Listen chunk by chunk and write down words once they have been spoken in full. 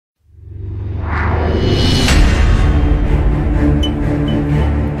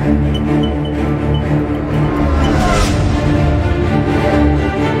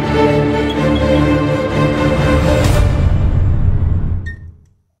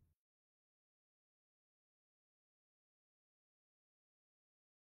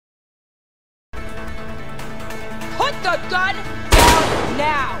the gun down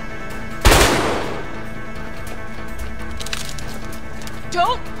now!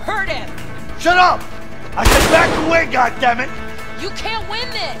 Don't hurt him! Shut up! I said back away, goddammit! You can't win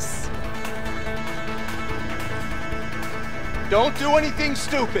this! Don't do anything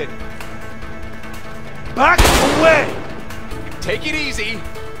stupid. Back away! Take it easy.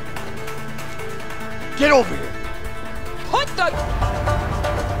 Get over here! Put the...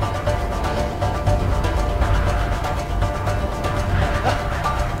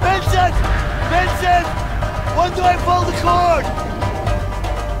 Vincent! Vincent! When do I pull the cord?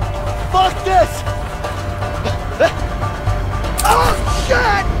 Fuck this! Oh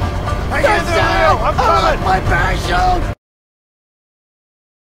shit! Hang in there, Leo! I'm coming! My parachute!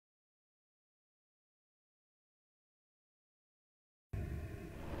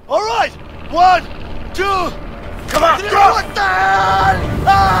 All right! 1, 2... Come on, go! What the hell?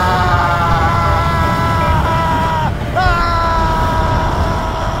 Ah! Ah!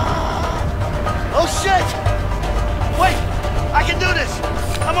 Oh shit! Wait! I can do this!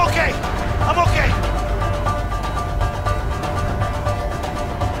 I'm okay! I'm okay!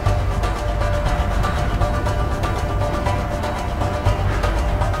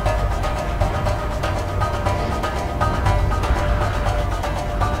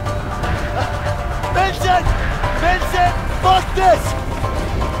 Vincent! Vincent! Fuck this!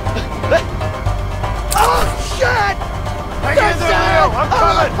 Oh shit! Hang in there, Leo! I'm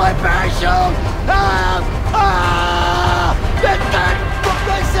coming! My parachute! Help! Ah! Vincent!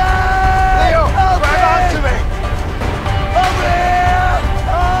 Vincent! Leo, Help grab onto me! Over here!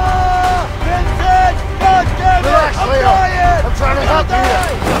 Ah! Vincent! God damn it! Relax, I'm Leo. dying! I'm trying to help you.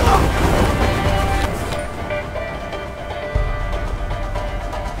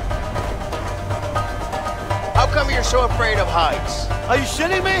 How come you're so afraid of heights? Are you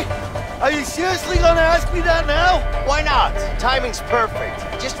shitting me? Are you seriously gonna ask me that now? Why not? Timing's perfect.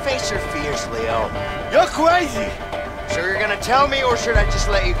 Just face your fears, Leo. You're crazy! So you're gonna tell me, or should I just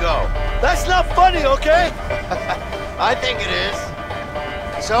let you go? That's not funny, okay? I think it is.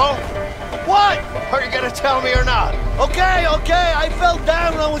 So, What? are you gonna tell me or not? Okay, I fell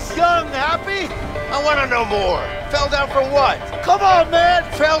down when I was young. Happy? I wanna know more. Fell down from what? Come on, man!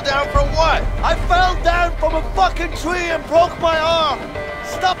 Fell down from what? I fell down from a fucking tree and broke my arm!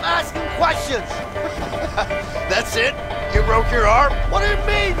 Stop asking questions! That's it? You broke your arm? What do you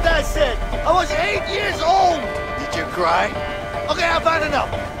mean, that's it? I was 8 years old! Did you cry? Okay, I've had enough.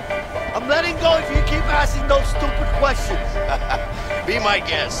 I'm letting go if you keep asking those stupid questions. Be my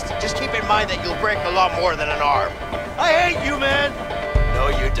guest. Just keep in mind that you'll break a lot more than an arm. I hate you, man! No,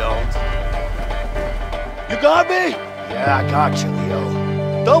 you don't. You got me? Yeah, I got you,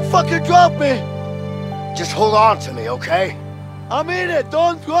 Leo. Don't fucking drop me! Just hold on to me, okay? I mean it,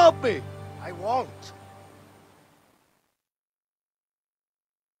 don't drop me! I won't.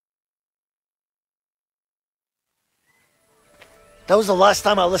 That was the last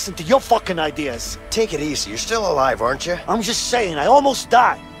time I listened to your fucking ideas. Take it easy. You're still alive, aren't you? I'm just saying, I almost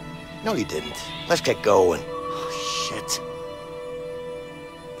died. No, you didn't. Let's get going. Oh, shit.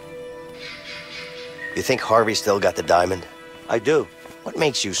 You think Harvey still got the diamond? I do. What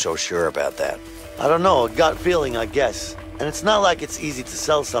makes you so sure about that? I don't know, a gut feeling, I guess. And it's not like it's easy to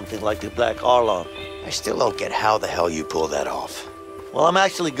sell something like the Black Arlong. I still don't get how the hell you pull that off. Well, I'm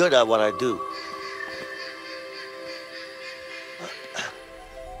actually good at what I do.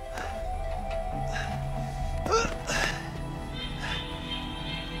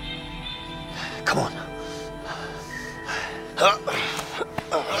 Come on.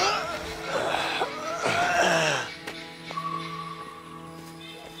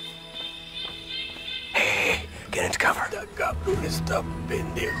 Hey, get into cover. Cabrón, está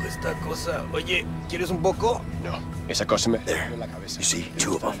pendejo esta cosa. Oye, ¿quieres un poco? No, esa cosa me... There. en la cabeza. You see,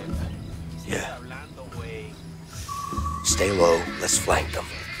 2 of them. Yeah. Stay low. Let's flank them.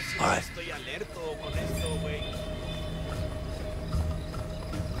 All right. Estoy alerto con esto, güey.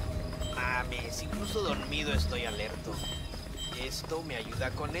 Mames, incluso dormido estoy alerto. Esto me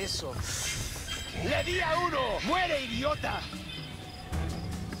ayuda con eso. ¡Le di a uno! ¡Muere, idiota!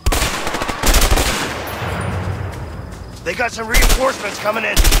 They got some reinforcements coming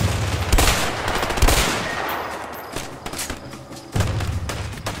in.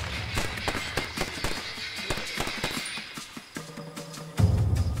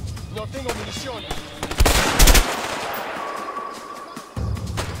 No tengo municiones.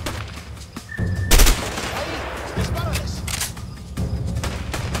 Ahí, dispárales.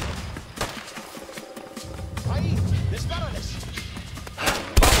 Ahí, dispárales.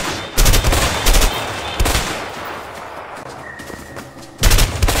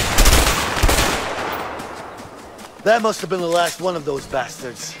 That must have been the last one of those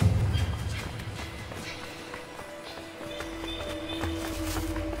bastards.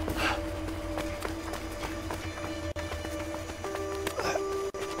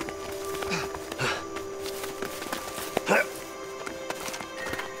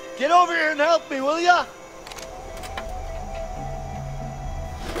 Get over here and help me, will ya?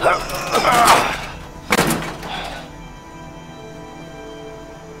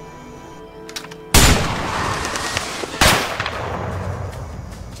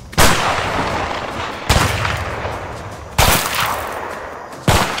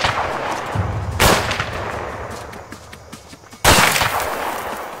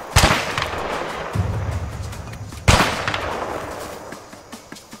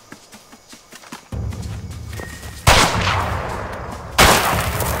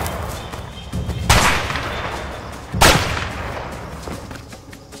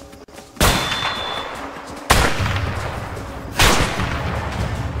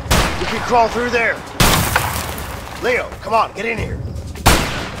 Crawl through there. Leo, come on, get in here.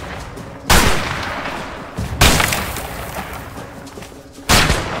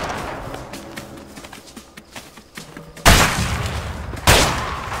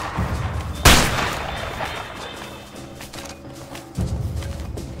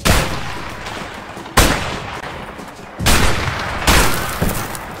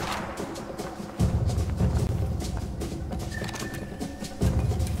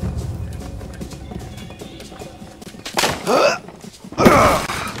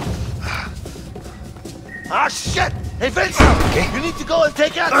 Ah, shit! Hey, Vincent! Okay. You need to go and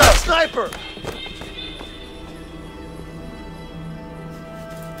take out that sniper!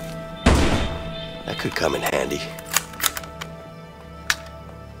 That could come in handy.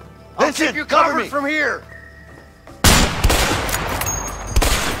 Vincent, you cover covered me! from here!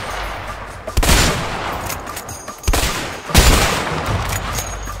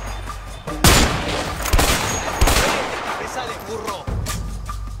 Cabeza de burro.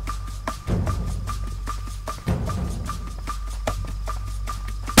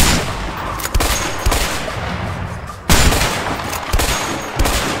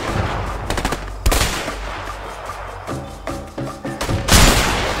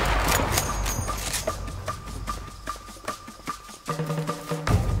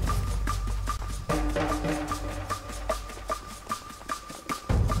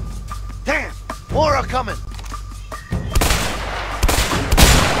 Damn! More are coming!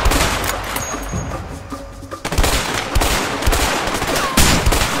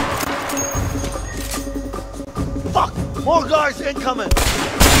 Fuck! More guards incoming!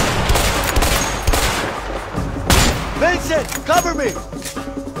 Vincent, cover me!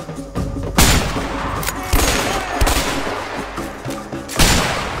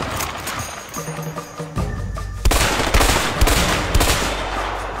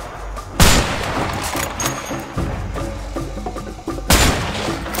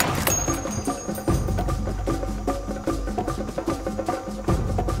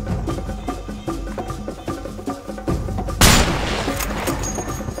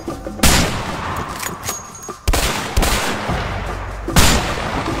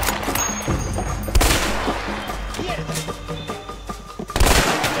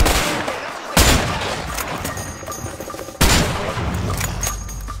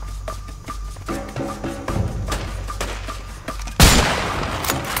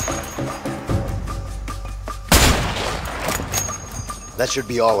 That should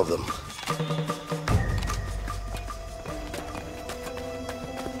be all of them.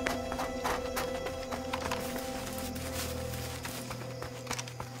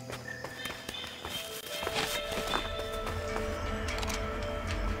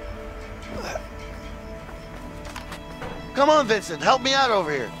 Come on, Vincent, help me out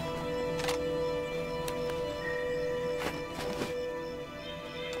over here.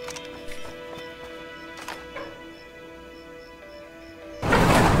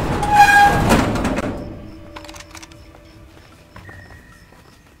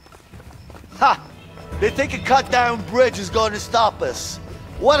 Ha! They think a cut-down bridge is going to stop us.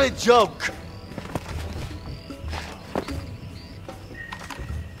 What a joke!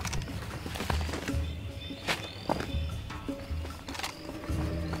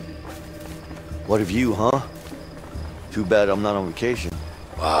 What of you, huh? Too bad I'm not on vacation.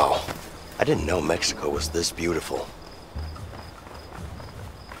 Wow. I didn't know Mexico was this beautiful.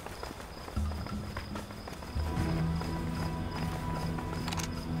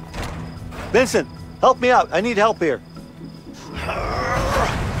 Vincent, help me out. I need help here.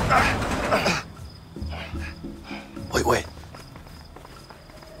 Wait.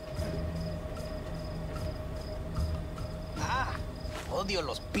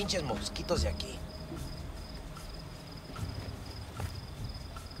 pinches mosquitos de aquí.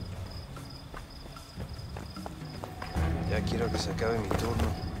 Ya quiero que se acabe mi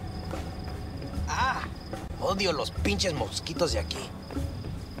turno. ¡Ah! Odio los pinches mosquitos de aquí.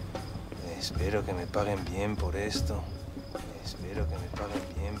 Espero que me paguen bien por esto. Espero que me paguen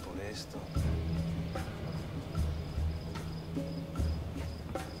bien por esto.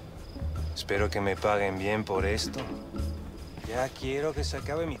 Espero que me paguen bien por esto. Ya quiero que se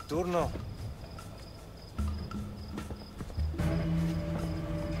acabe mi turno.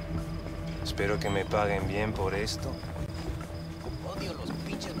 Espero que me paguen bien por esto. Odio los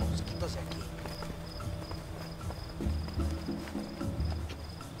pinches mosquitos de aquí.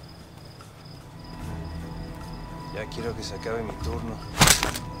 Ya quiero que se acabe mi turno.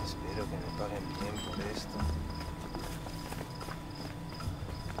 Espero que me paguen bien por esto.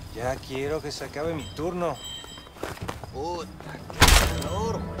 Ya quiero que se acabe mi turno. Puta, qué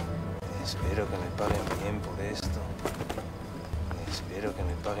calor, güey. Espero que me paguen bien por esto. Espero que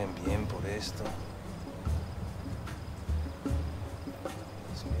me paguen bien por esto.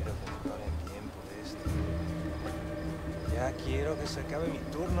 Espero que me paguen bien por esto. Ya quiero que se acabe mi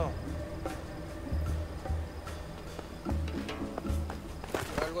turno.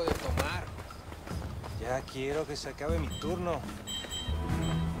 Quiero algo de tomar. Ya quiero que se acabe mi turno.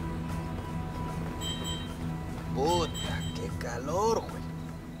 Puta, qué calor, güey.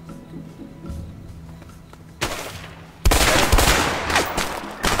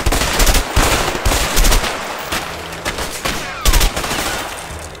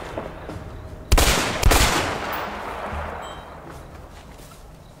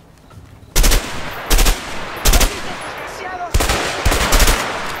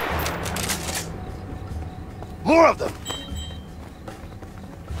 More of them!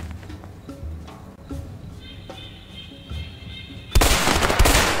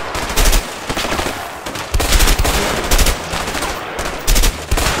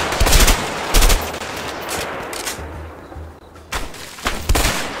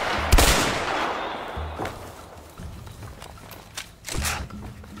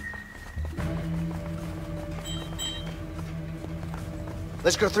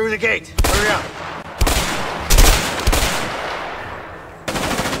 Let's go through the gate. Hurry up.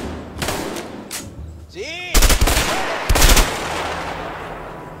 ¡Sí!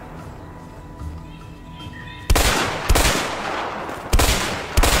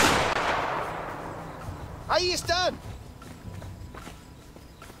 ¡Ahí están!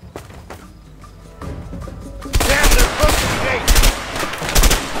 Damn, they're close to the gate.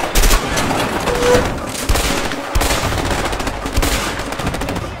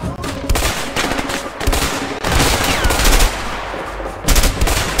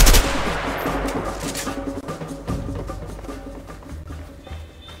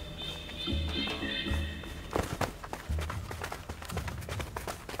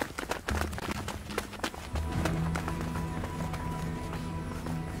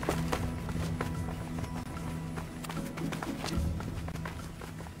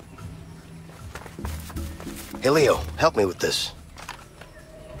 Hey, Leo, help me with this.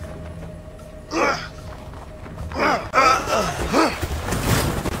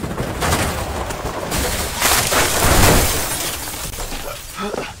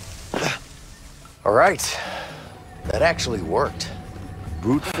 All right. That actually worked.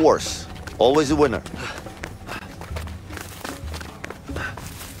 Brute force. Always a winner.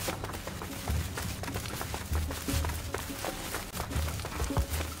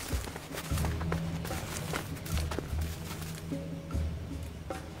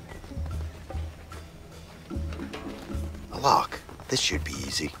 A lock. This should be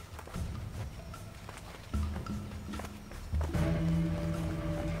easy.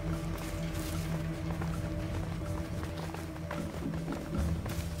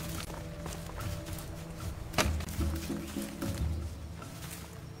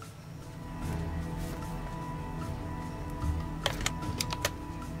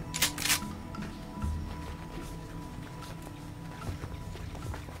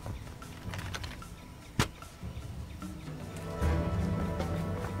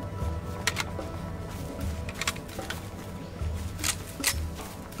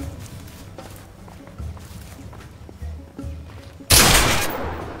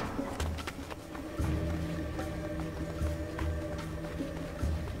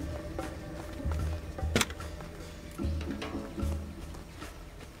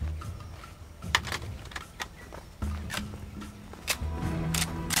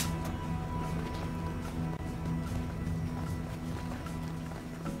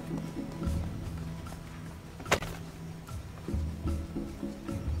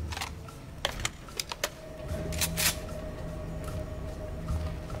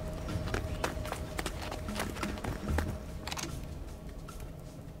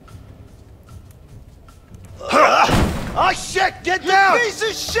 Dick, get down! Piece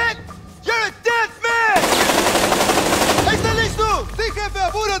of shit! You're a dead man! ¿Está listo? Sí, jefe,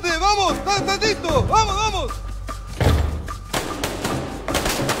 apúrate, vamos, está listo, vamos, vamos.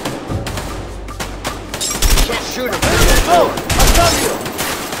 Can't shoot him. Go! I'll tell you!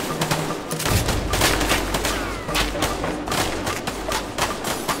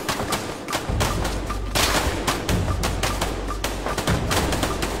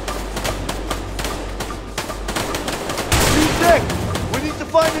 Dick, we need to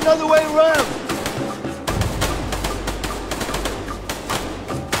find another way around.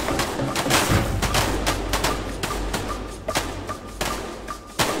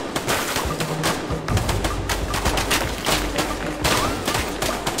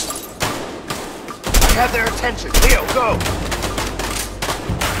 I have their attention. Leo, go!